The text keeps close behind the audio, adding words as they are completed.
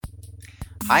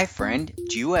Hi, friend.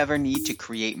 Do you ever need to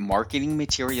create marketing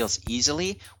materials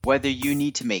easily? Whether you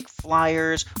need to make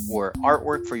flyers or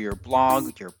artwork for your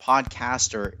blog, your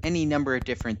podcast, or any number of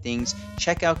different things,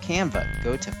 check out Canva.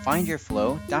 Go to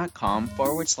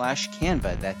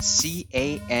findyourflow.com/Canva. That's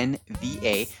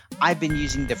CANVA. I've been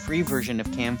using the free version of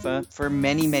Canva for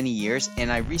many, many years,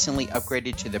 and I recently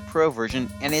upgraded to the pro version,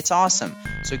 and it's awesome.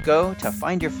 So go to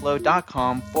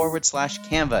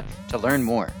findyourflow.com/Canva to learn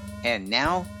more. And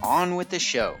now, on with the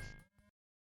show.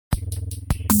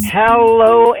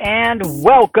 Hello and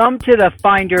welcome to the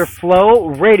Find Your Flow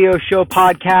radio show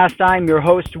podcast. I'm your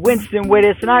host, Winston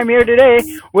Wittes, and I'm here today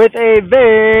with a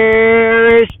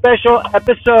very special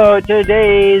episode.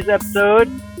 Today's episode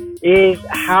is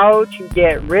how to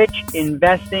get rich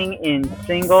investing in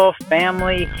single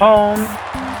family homes.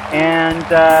 And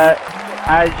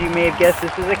as you may have guessed,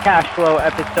 this is a cash flow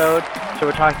episode. So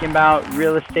we're talking about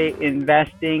real estate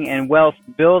investing and wealth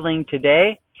building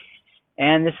today.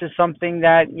 And this is something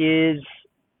that is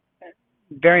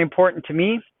very important to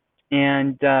me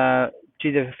and to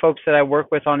the folks that I work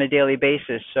with on a daily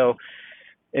basis. So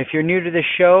if you're new to the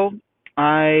show,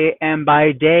 I am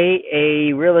by day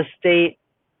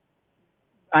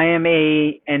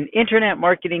an internet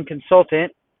marketing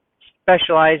consultant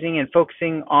specializing and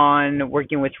focusing on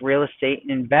working with real estate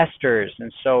investors.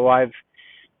 And so I've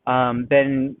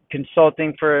been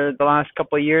consulting for the last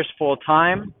couple of years full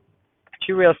time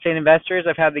to real estate investors.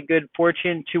 I've had the good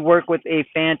fortune to work with a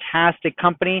fantastic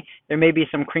company. There may be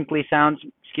some crinkly sounds.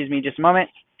 Excuse me just a moment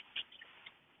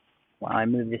while I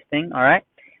move this thing. All right.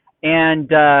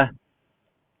 And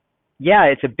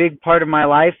it's a big part of my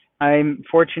life. I'm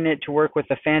fortunate to work with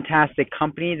a fantastic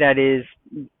company that is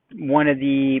one of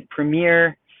the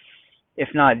premier,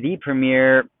 if not the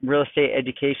premier, real estate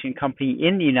education company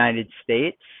in the United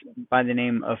States by the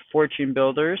name of Fortune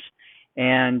Builders.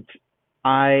 And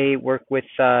I work with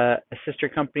a sister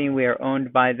company. We are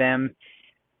owned by them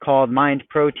called Mind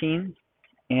Protein.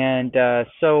 And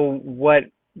so what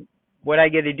I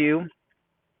get to do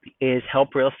is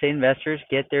help real estate investors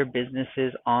get their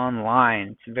businesses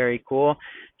online. It's very cool.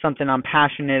 Something I'm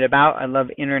passionate about. I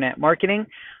love internet marketing.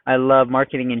 I love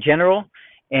marketing in general.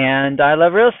 And I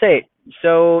love real estate.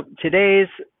 So today's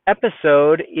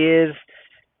episode is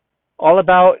all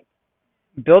about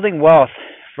building wealth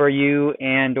for you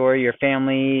and or your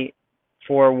family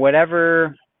for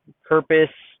whatever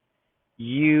purpose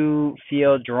you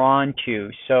feel drawn to.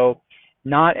 So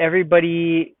not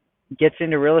everybody gets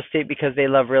into real estate because they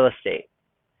love real estate.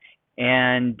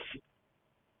 And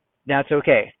that's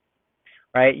okay.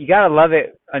 Right? You got to love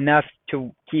it enough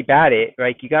to keep at it,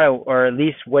 right? You got to, or at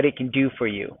least what it can do for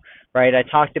you, right? I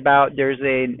talked about, there's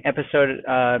an episode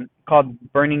called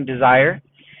Burning Desire.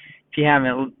 If you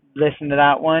haven't listened to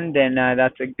that one, then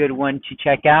that's a good one to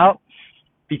check out,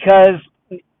 because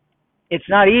it's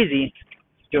not easy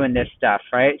doing this stuff,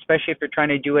 right? Especially if you're trying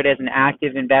to do it as an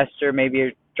active investor. Maybe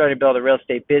you're trying to build a real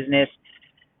estate business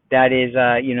that is,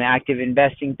 active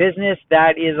investing business.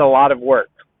 That is a lot of work.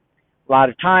 A lot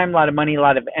of time, a lot of money, a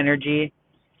lot of energy.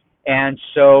 And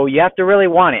so you have to really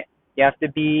want it. You have to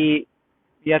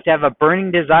have a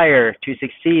burning desire to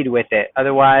succeed with it.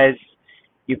 Otherwise,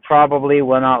 you probably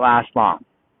will not last long.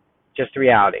 Just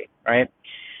reality, right?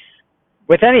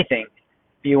 With anything,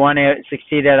 if you want to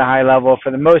succeed at a high level,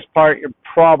 for the most part, you're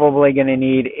probably going to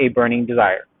need a burning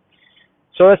desire.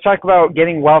 So let's talk about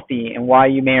getting wealthy and why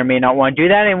you may or may not want to do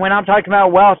that. And when I'm talking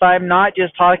about wealth, I'm not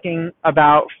just talking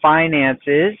about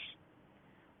finances,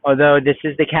 although this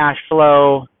is the cash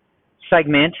flow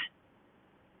segment.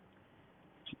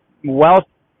 Wealth,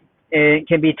 it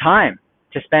can be time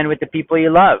to spend with the people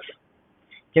you love.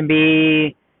 It can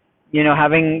be,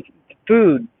 having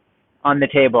food on the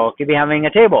table. It could be having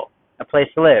a table, a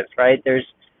place to live, right?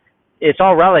 It's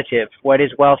all relative. What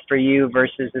is wealth for you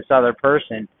versus this other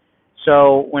person?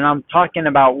 So when I'm talking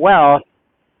about wealth,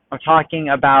 I'm talking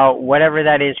about whatever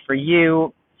that is for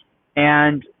you.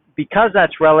 And because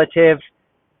that's relative,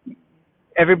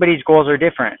 everybody's goals are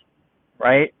different,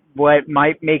 right? What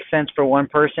might make sense for one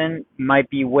person might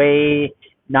be way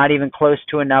not even close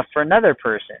to enough for another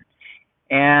person.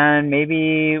 And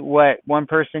maybe what one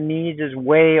person needs is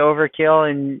way overkill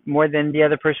and more than the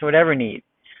other person would ever need.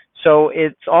 So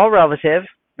it's all relative,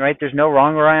 right? There's no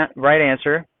wrong or right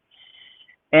answer.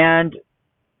 And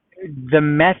the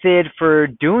method for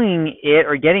doing it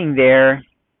or getting there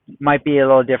might be a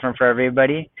little different for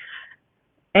everybody.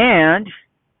 And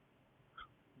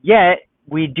yet,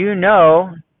 we do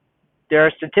know there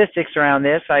are statistics around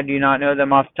this. I do not know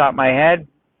them off the top of my head.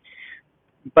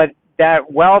 But that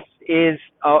wealth is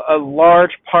a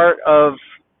large part of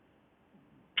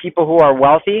people who are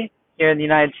wealthy here in the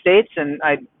United States, and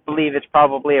I believe it's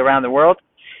probably around the world,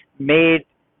 made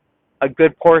a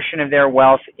good portion of their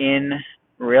wealth in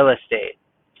real estate.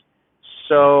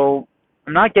 So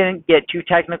I'm not going to get too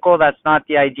technical. That's not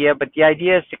the idea, but the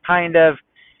idea is to kind of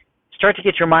start to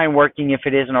get your mind working, if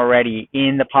it isn't already,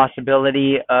 in the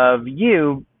possibility of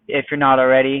you, if you're not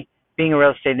already, being a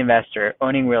real estate investor,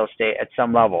 owning real estate at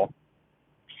some level.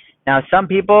 Now, some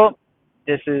people,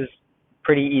 this is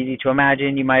pretty easy to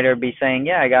imagine. You might be saying,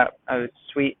 yeah, I got a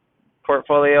sweet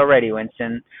portfolio already,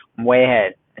 Winston. I'm way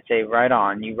ahead. I'd say, right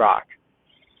on, you rock.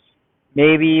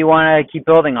 Maybe you want to keep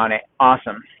building on it.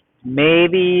 Awesome.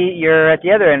 Maybe you're at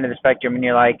the other end of the spectrum and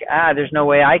you're like, there's no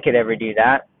way I could ever do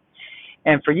that.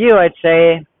 And for you, I'd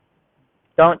say,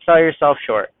 don't sell yourself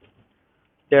short.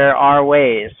 There are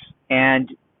ways. And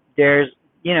there's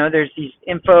these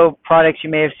info products you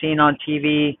may have seen on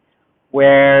TV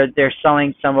where they're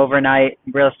selling some overnight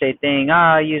real estate thing.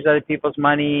 Use other people's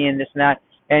money and this and that.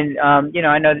 And,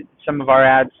 I know that some of our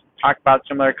ads talk about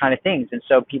similar kind of things. And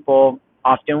so people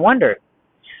often wonder,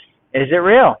 is it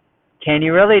real? Can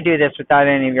you really do this without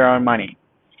any of your own money?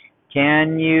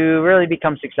 Can you really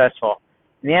become successful?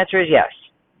 And the answer is yes,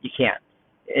 you can.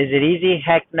 Is it easy?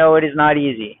 Heck no, it is not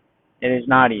easy. It is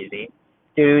not easy.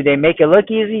 Do they make it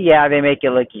look easy? Yeah, they make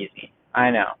it look easy.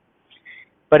 I know.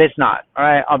 But it's not. All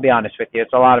right, I'll be honest with you.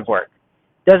 It's a lot of work.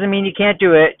 Doesn't mean you can't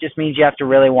do it. Just means you have to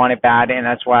really want it bad, and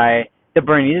that's why the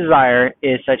burning desire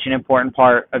is such an important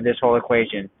part of this whole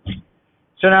equation.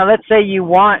 So now let's say you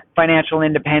want financial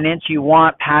independence, you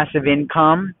want passive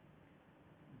income,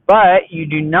 but you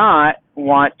do not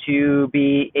want to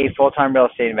be a full-time real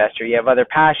estate investor. You have other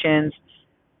passions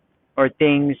or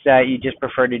things that you just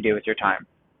prefer to do with your time.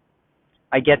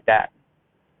 I get that.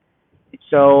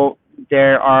 So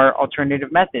there are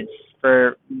alternative methods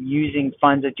for using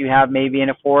funds that you have maybe in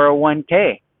a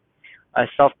 401k, a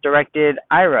self-directed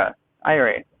IRA,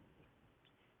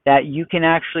 that you can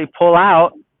actually pull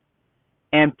out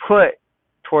and put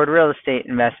toward real estate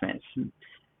investments.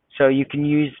 So you can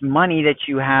use money that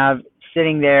you have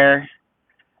sitting there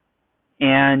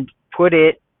and put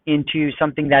it into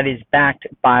something that is backed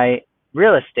by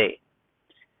real estate.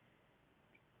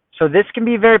 So this can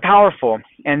be very powerful,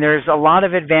 and there's a lot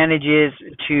of advantages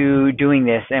to doing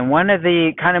this. And one of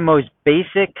the kind of most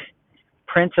basic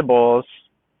principles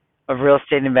of real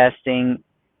estate investing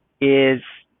is,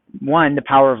 one, the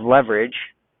power of leverage,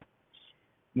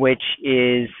 which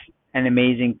is an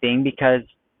amazing thing, because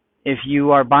if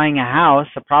you are buying a house,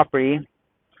 a property,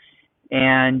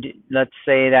 and let's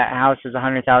say that house is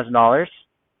 $100,000,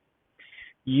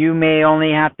 you may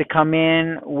only have to come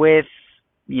in with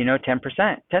 10%,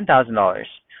 $10,000.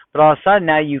 But all of a sudden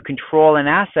now you control an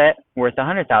asset worth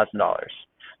 $100,000.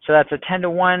 So that's a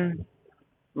 10-to-1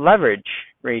 leverage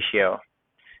ratio.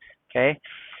 Okay.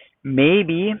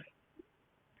 Maybe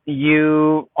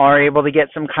you are able to get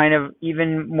some kind of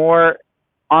even more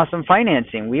awesome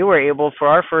financing. We were able, for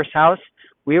our first house,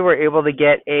 we were able to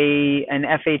get an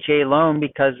FHA loan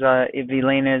because of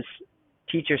Elena's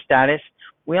teacher status.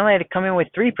 We only had to come in with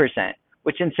 3%,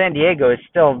 which in San Diego is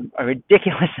still a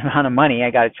ridiculous amount of money, I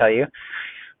got to tell you.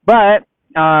 But,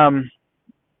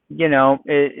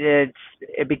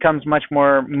 it becomes much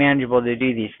more manageable to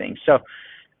do these things. So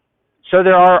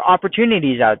there are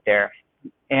opportunities out there.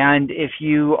 And if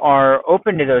you are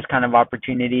open to those kind of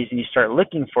opportunities and you start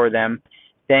looking for them,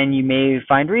 then you may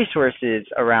find resources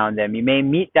around them. You may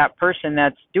meet that person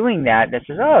that's doing that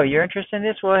says, oh, you're interested in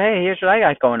this? Well, hey, here's what I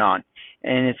got going on.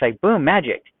 And it's like, boom,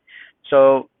 magic.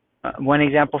 So one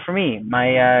example for me,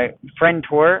 my friend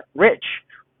tour,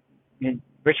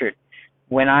 Richard,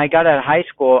 when I got out of high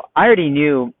school, I already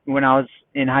knew when I was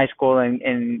in high school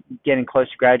and getting close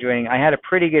to graduating, I had a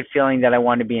pretty good feeling that I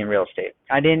wanted to be in real estate.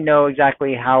 I didn't know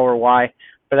exactly how or why,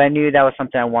 but I knew that was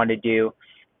something I wanted to do.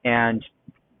 And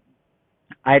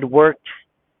I had worked,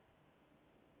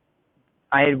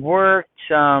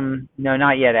 no,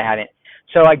 not yet, I hadn't.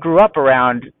 So I grew up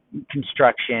around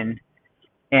construction,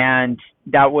 and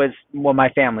that was what my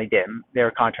family did. They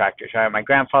were contractors, right? My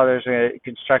grandfather's a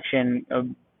construction,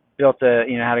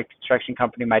 had a construction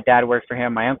company. My dad worked for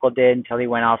him. My uncle did until he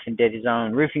went off and did his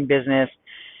own roofing business.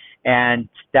 And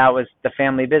that was the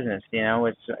family business,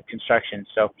 was construction.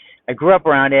 So I grew up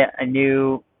around it. I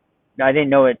didn't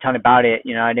know a ton about it.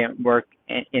 I didn't work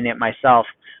in it myself,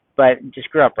 but just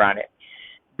grew up around it.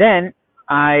 Then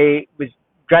I was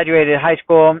graduated high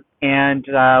school and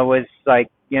was like,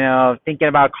 thinking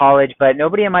about college, but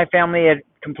nobody in my family had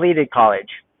completed college.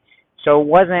 So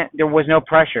there was no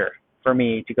pressure for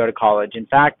me to go to college. In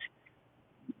fact,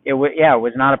 it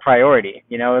was not a priority.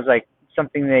 It was like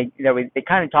something they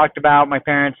kind of talked about, my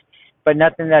parents, but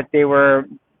nothing that they were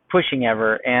pushing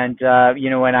ever. And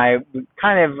when I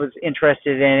kind of was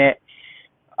interested in it,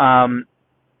 um,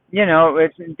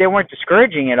 they weren't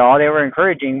discouraging at all. They were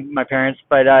encouraging, my parents,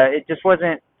 but it just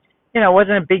wasn't, it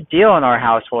wasn't a big deal in our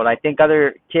household. I think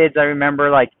other kids, I remember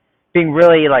like being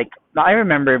really like, I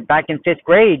remember back in fifth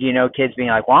grade, kids being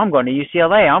like, well, I'm going to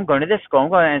UCLA, I'm going to this school, I'm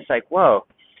going, and it's like, whoa,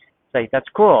 it's like, that's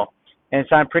cool. And it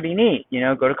sounded pretty neat,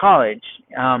 go to college.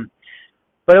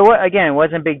 But again, it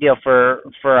wasn't a big deal for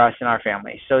us and our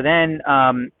family. So then,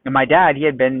 and my dad, he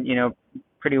had been,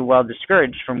 pretty well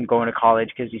discouraged from going to college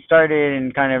because he started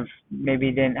and kind of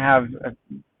maybe didn't have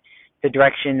the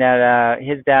direction that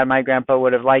his dad, my grandpa,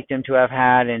 would have liked him to have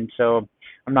had. And so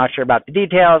I'm not sure about the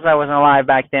details. I wasn't alive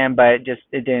back then, but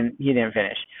he didn't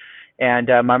finish. And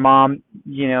my mom,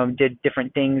 did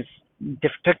different things,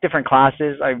 took different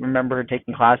classes. I remember her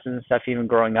taking classes and stuff even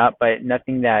growing up, but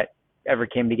nothing that ever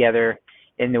came together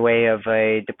in the way of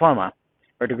a diploma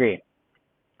or degree.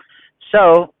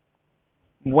 So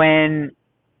when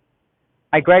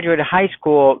I graduated high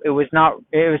school, it was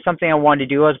something I wanted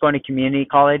to do. I was going to community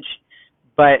college,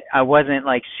 but I wasn't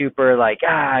like super like,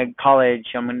 college,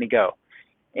 I'm going to go.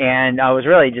 And I was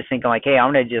really just thinking like, hey,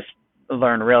 I'm going to just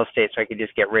learn real estate so I could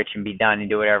just get rich and be done and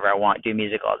do whatever I want, do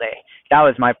music all day. That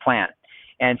was my plan.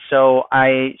 And so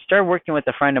I started working with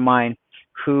a friend of mine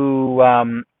who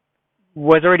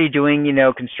was already doing,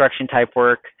 construction type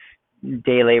work,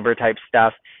 day labor type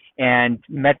stuff, and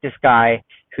met this guy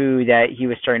that he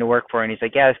was starting to work for, and he's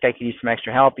like, yeah, this guy could use some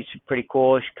extra help. He's pretty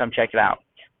cool. You should come check it out.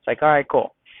 It's like, all right,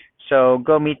 cool. So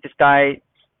go meet this guy,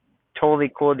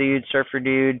 totally cool dude, surfer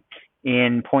dude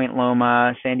in Point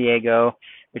Loma, San Diego,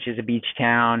 which is a beach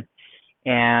town.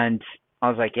 And I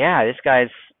was like, yeah, this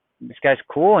guy's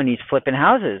cool, and he's flipping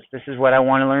houses. This is what I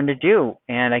want to learn to do,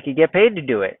 and I could get paid to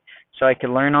do it, so I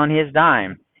could learn on his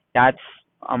dime.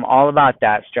 I'm all about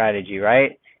that strategy,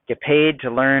 right? Get paid to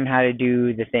learn how to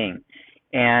do the thing.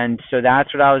 And so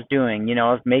that's what I was doing.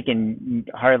 I was making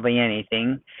hardly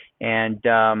anything, and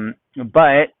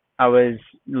but I was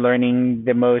learning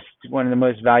one of the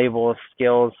most valuable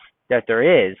skills that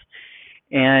there is.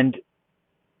 And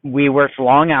we worked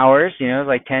long hours,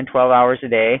 like 10, 12 hours a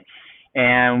day,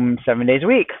 and 7 days a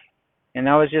week. And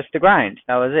that was just the grind.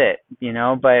 That was it,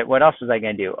 But what else was I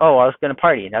going to do? Oh, I was going to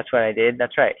party. That's what I did.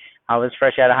 That's right. I was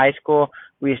fresh out of high school.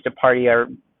 We used to party our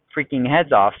freaking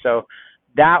heads off. So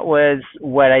that was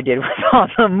what I did with all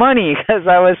the money because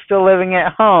I was still living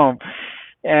at home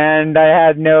and I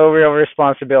had no real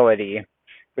responsibility,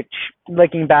 which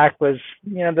looking back was,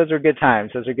 those were good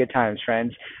times. Those are good times,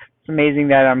 friends. It's amazing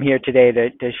that I'm here today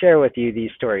to share with you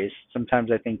these stories.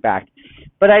 Sometimes I think back,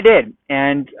 but I did.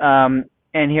 And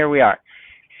here we are.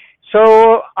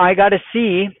 So I got to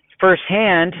see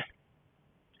firsthand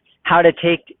how to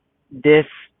take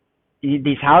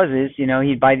these houses,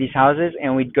 he'd buy these houses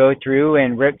and we'd go through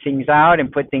and rip things out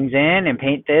and put things in and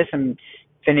paint this and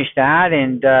finish that.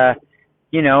 And,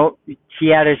 he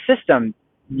had a system.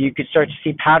 You could start to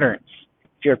see patterns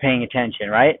if you're paying attention,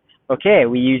 right? Okay,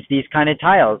 we use these kind of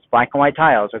tiles, black and white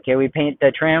tiles. Okay, we paint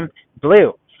the trim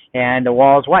blue and the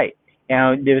walls white.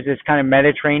 There was this kind of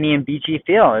Mediterranean beachy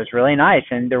feel. It was really nice.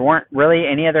 And there weren't really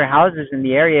any other houses in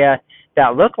the area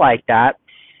that looked like that.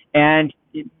 And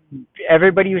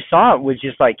everybody who saw it was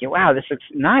just like, wow, this looks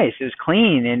nice. It was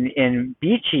clean and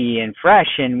beachy and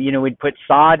fresh. And, we'd put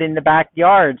sod in the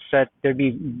backyard so that there'd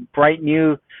be bright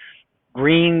new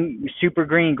green, super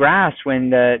green grass when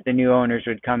the new owners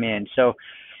would come in. So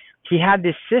he had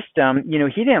this system,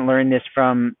 he didn't learn this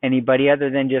from anybody other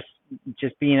than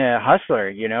just being a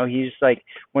hustler. He's like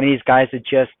one of these guys that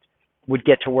just would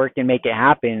get to work and make it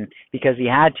happen because he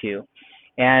had to.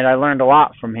 And I learned a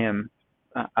lot from him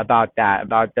about that,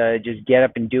 about the just get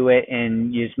up and do it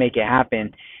and you just make it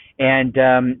happen. And,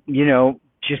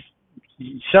 just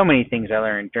so many things I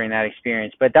learned during that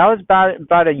experience. But that was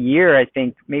about a year, I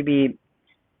think, maybe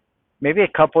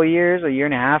a couple years, a year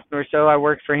and a half or so I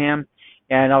worked for him.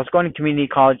 And I was going to community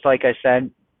college, like I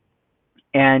said.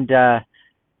 And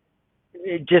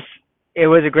it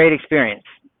was a great experience.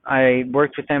 I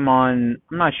worked with him on,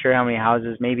 I'm not sure how many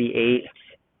houses, maybe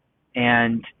 8,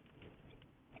 and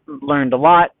learned a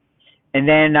lot. And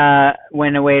then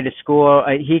went away to school.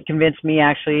 He convinced me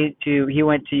actually he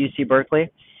went to UC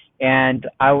Berkeley. And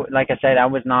like I said, I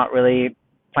was not really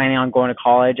planning on going to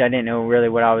college. I didn't know really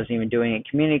what I was even doing at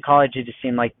community college. It just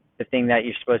seemed like the thing that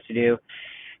you're supposed to do.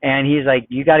 And he's like,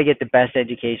 you got to get the best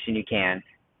education you can.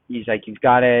 He's like, you've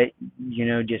got to,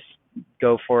 just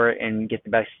go for it and get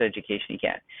the best education you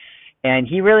can. And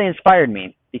he really inspired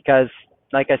me because,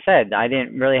 like I said, I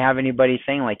didn't really have anybody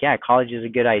saying like, yeah, college is a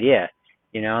good idea,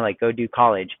 like go do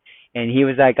college. And he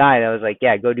was that guy that was like,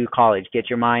 yeah, go do college, get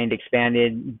your mind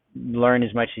expanded, learn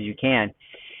as much as you can.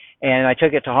 And I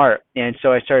took it to heart. And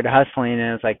so I started hustling, and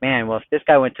I was like, man, well, if this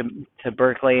guy went to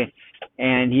Berkeley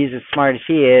and he's as smart as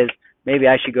he is, maybe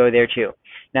I should go there too.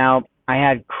 Now, I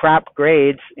had crap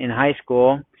grades in high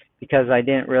school because I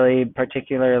didn't really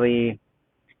particularly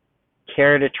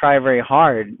care to try very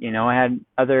hard. I had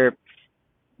other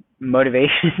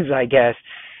motivations, I guess.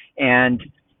 And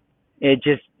it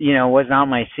just, was not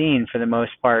my scene for the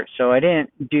most part. So I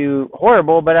didn't do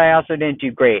horrible, but I also didn't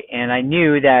do great. And I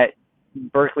knew that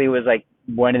Berkeley was like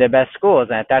one of the best schools.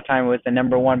 And at that time, it was the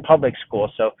number one public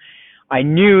school. So I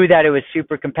knew that it was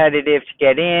super competitive to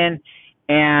get in,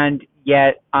 and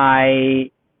yet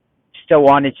I still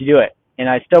wanted to do it. And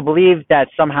I still believed that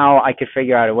somehow I could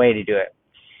figure out a way to do it.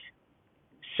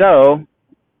 So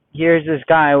here's this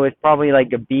guy with probably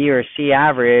like a B or C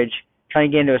average trying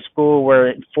to get into a school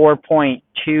where 4.2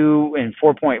 and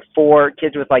 4.4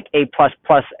 kids with like A++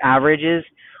 averages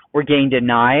were getting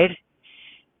denied.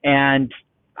 And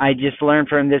I just learned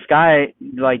from this guy,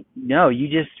 like, no, you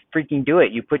just freaking do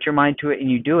it. You put your mind to it and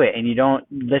you do it, and you don't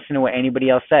listen to what anybody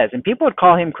else says. And people would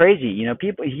call him crazy.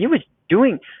 He was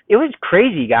doing, it was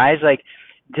crazy, guys. Like,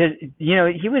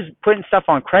 he was putting stuff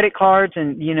on credit cards,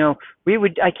 and,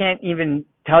 I can't even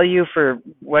tell you for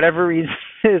whatever reason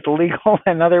it's legal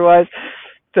and otherwise,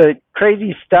 the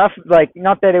crazy stuff, like,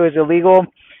 not that it was illegal,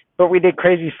 but we did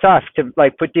crazy stuff to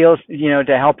like put deals,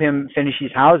 to help him finish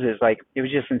these houses. Like, it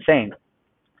was just insane.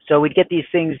 So we'd get these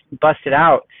things busted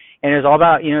out, and it was all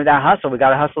about, that hustle. We got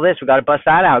to hustle this. We got to bust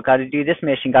that out. Got to do this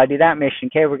mission. Got to do that mission.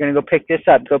 Okay, we're going to go pick this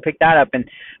up, go pick that up, and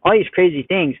all these crazy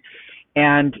things.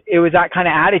 And it was that kind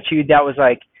of attitude that was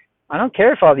like, I don't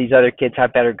care if all these other kids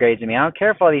have better grades than me. I don't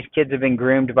care if all these kids have been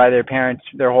groomed by their parents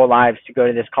their whole lives to go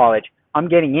to this college. I'm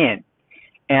getting in.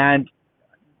 And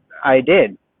I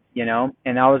did,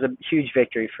 and that was a huge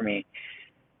victory for me.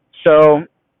 So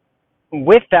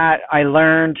with that, I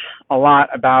learned a lot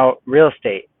about real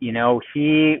estate.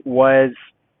 He was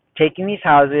taking these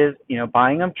houses,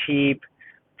 buying them cheap,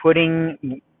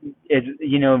 putting,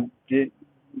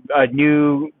 a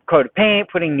new coat of paint,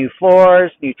 putting new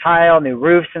floors, new tile, new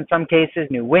roofs in some cases,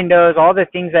 new windows, all the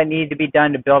things that need to be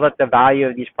done to build up the value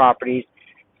of these properties,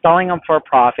 selling them for a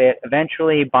profit,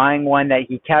 eventually buying one that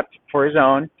he kept for his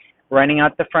own, renting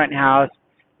out the front house,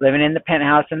 living in the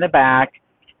penthouse in the back,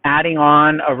 adding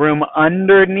on a room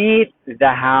underneath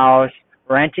the house,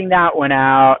 renting that one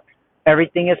out.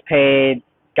 Everything is paid,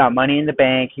 got money in the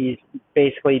bank. He's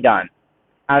basically done,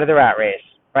 out of the rat race,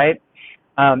 right?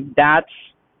 That's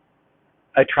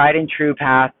a tried and true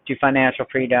path to financial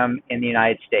freedom in the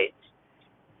United States.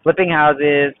 Flipping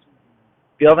houses,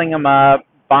 building them up,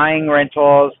 buying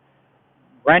rentals,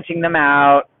 renting them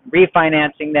out,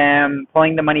 refinancing them,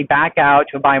 pulling the money back out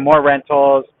to buy more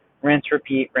rentals, rinse,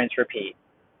 repeat, rinse, repeat.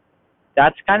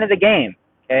 That's kind of the game,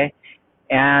 okay?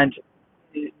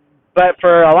 But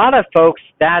for a lot of folks,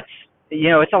 that's,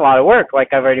 it's a lot of work,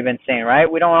 like I've already been saying, right?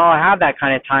 We don't all have that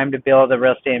kind of time to build a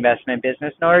real estate investment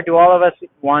business, nor do all of us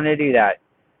want to do that.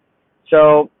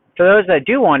 So for those that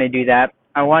do want to do that,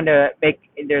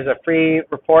 there's a free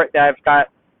report that I've got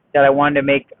that I wanted to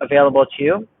make available to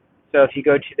you. So if you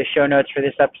go to the show notes for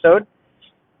this episode,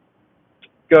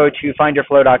 go to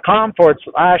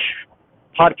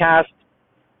findyourflow.com/podcast,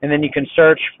 and then you can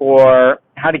search for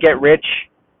how to get rich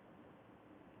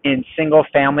in single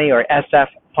family or SF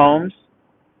homes.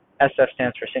 SF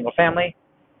stands for single family.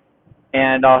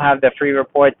 And I'll have the free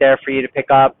report there for you to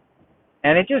pick up.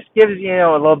 And it just gives you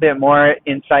a little bit more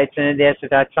insights into this if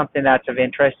that's something that's of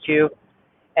interest to you.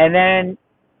 And then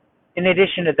in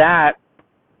addition to that,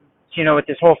 with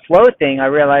this whole flow thing, I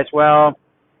realized, well,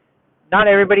 not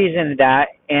everybody's into that.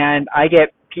 And I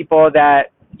get people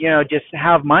that, just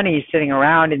have money sitting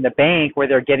around in the bank where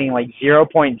they're getting like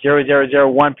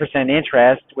 0.0001%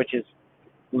 interest, which is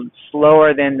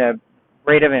slower than the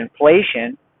rate of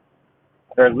inflation.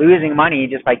 They're losing money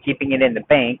just by keeping it in the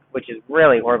bank, which is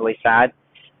really horribly sad.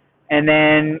 And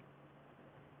then,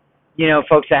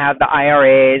 folks that have the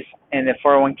IRAs and the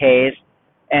 401ks,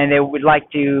 and they would like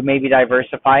to maybe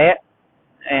diversify it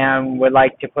and would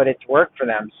like to put it to work for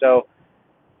them. So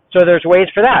there's ways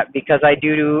for that, because I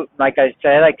do, like I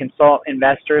said, I consult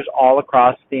investors all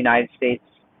across the United States,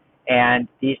 and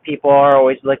these people are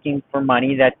always looking for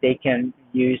money that they can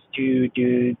use to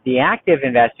do the active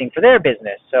investing for their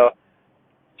business. So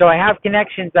I have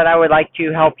connections that I would like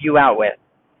to help you out with,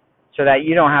 so that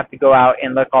you don't have to go out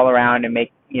and look all around and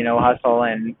make, hustle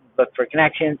and look for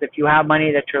connections. If you have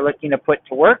money that you're looking to put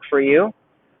to work for you,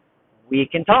 we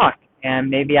can talk, and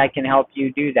maybe I can help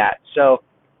you do that. So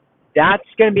that's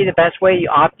going to be the best way. You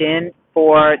opt in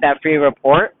for that free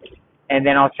report. and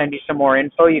then I'll send you some more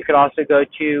info. You could also go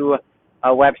to a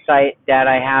website that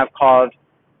I have called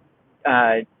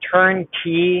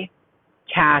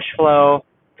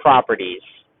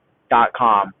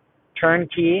turnkeycashflowproperties.com.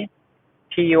 Turnkey,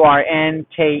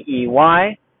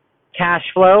 TURNKEY,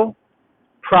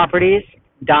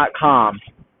 cashflowproperties.com.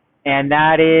 And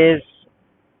that is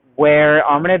where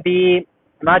I'm going to be.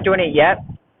 I'm not doing it yet,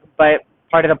 but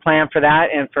part of the plan for that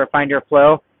and for Find Your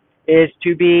Flow is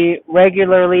to be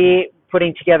regularly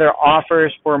putting together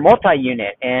offers for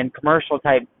multi-unit and commercial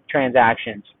type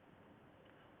transactions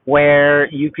where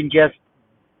you can just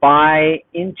buy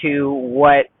into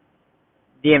what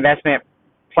the investment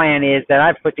plan is that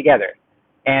I've put together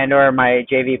and or my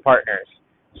JV partners.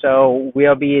 So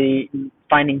we'll be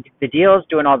finding the deals,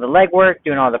 doing all the legwork,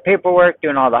 doing all the paperwork,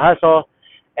 doing all the hustle,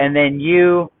 and then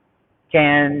you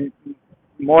can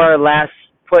more or less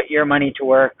put your money to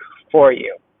work for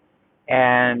you.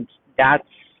 And that's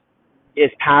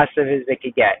as passive as it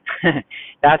could get.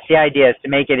 That's the idea, is to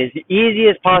make it as easy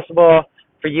as possible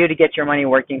for you to get your money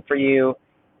working for you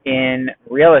in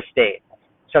real estate.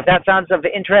 So if that sounds of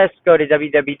interest, go to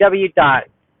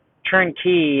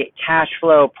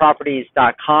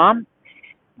www.turnkeycashflowproperties.com.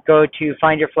 Go to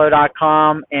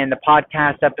findyourflow.com and the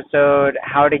podcast episode,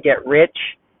 How to Get Rich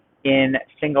in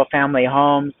Single Family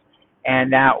Homes,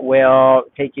 and that will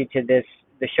take you to the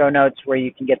show notes where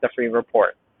you can get the free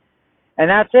report. And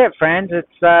that's it, friends. It's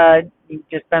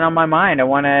just been on my mind. I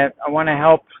want to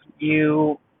help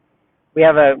you. We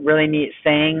have a really neat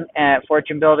saying at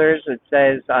Fortune Builders. It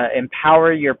says,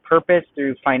 empower your purpose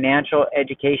through financial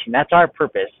education. That's our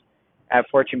purpose at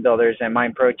Fortune Builders and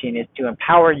Mind Protein, is to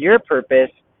empower your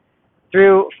purpose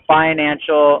through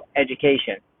financial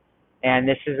education. And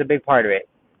this is a big part of it.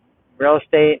 Real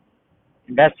estate,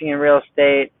 investing in real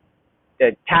estate,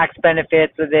 the tax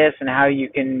benefits of this and how you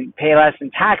can pay less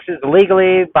in taxes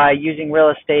legally by using real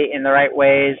estate in the right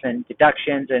ways and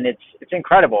deductions. And it's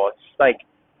incredible. It's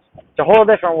a whole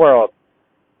different world.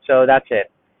 So that's it.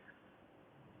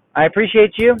 I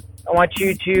appreciate you. I want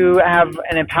you to have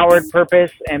an empowered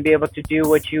purpose and be able to do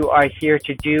what you are here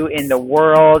to do in the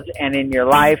world and in your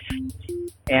life,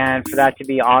 and for that to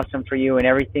be awesome for you and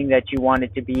everything that you want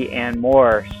it to be and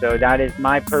more. So that is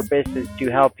my purpose, is to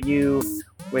help you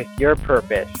with your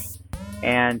purpose.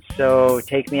 And so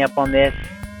take me up on this.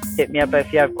 Hit me up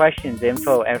if you have questions.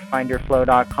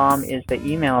 info@findyourflow.com is the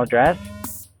email address.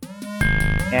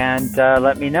 And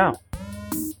let me know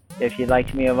if you'd like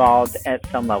to be involved at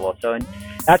some level. So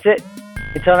that's it.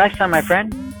 Until next time, my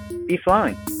friend, be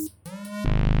flowing.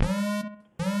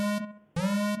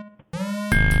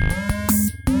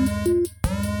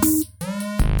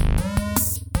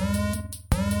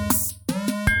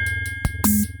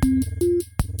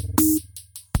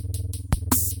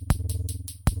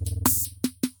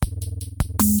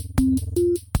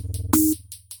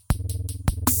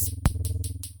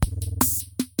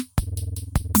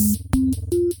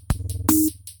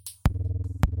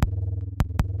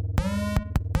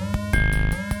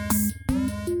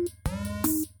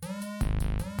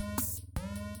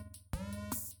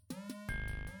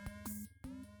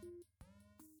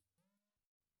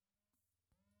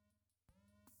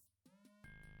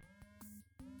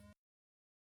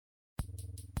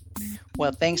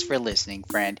 Well, thanks for listening,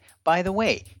 friend. By the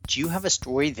way, do you have a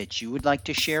story that you would like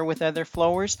to share with other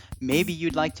flowers? Maybe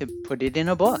you'd like to put it in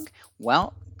a book.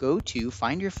 Well, go to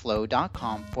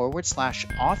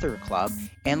findyourflow.com/author club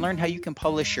and learn how you can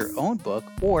publish your own book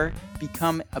or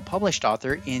become a published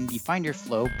author in the Find Your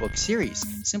Flow book series.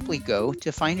 Simply go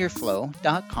to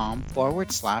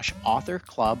findyourflow.com/author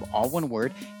club, all one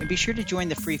word, and be sure to join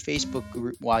the free Facebook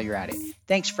group while you're at it.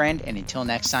 Thanks, friend, and until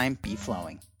next time, be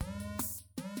flowing.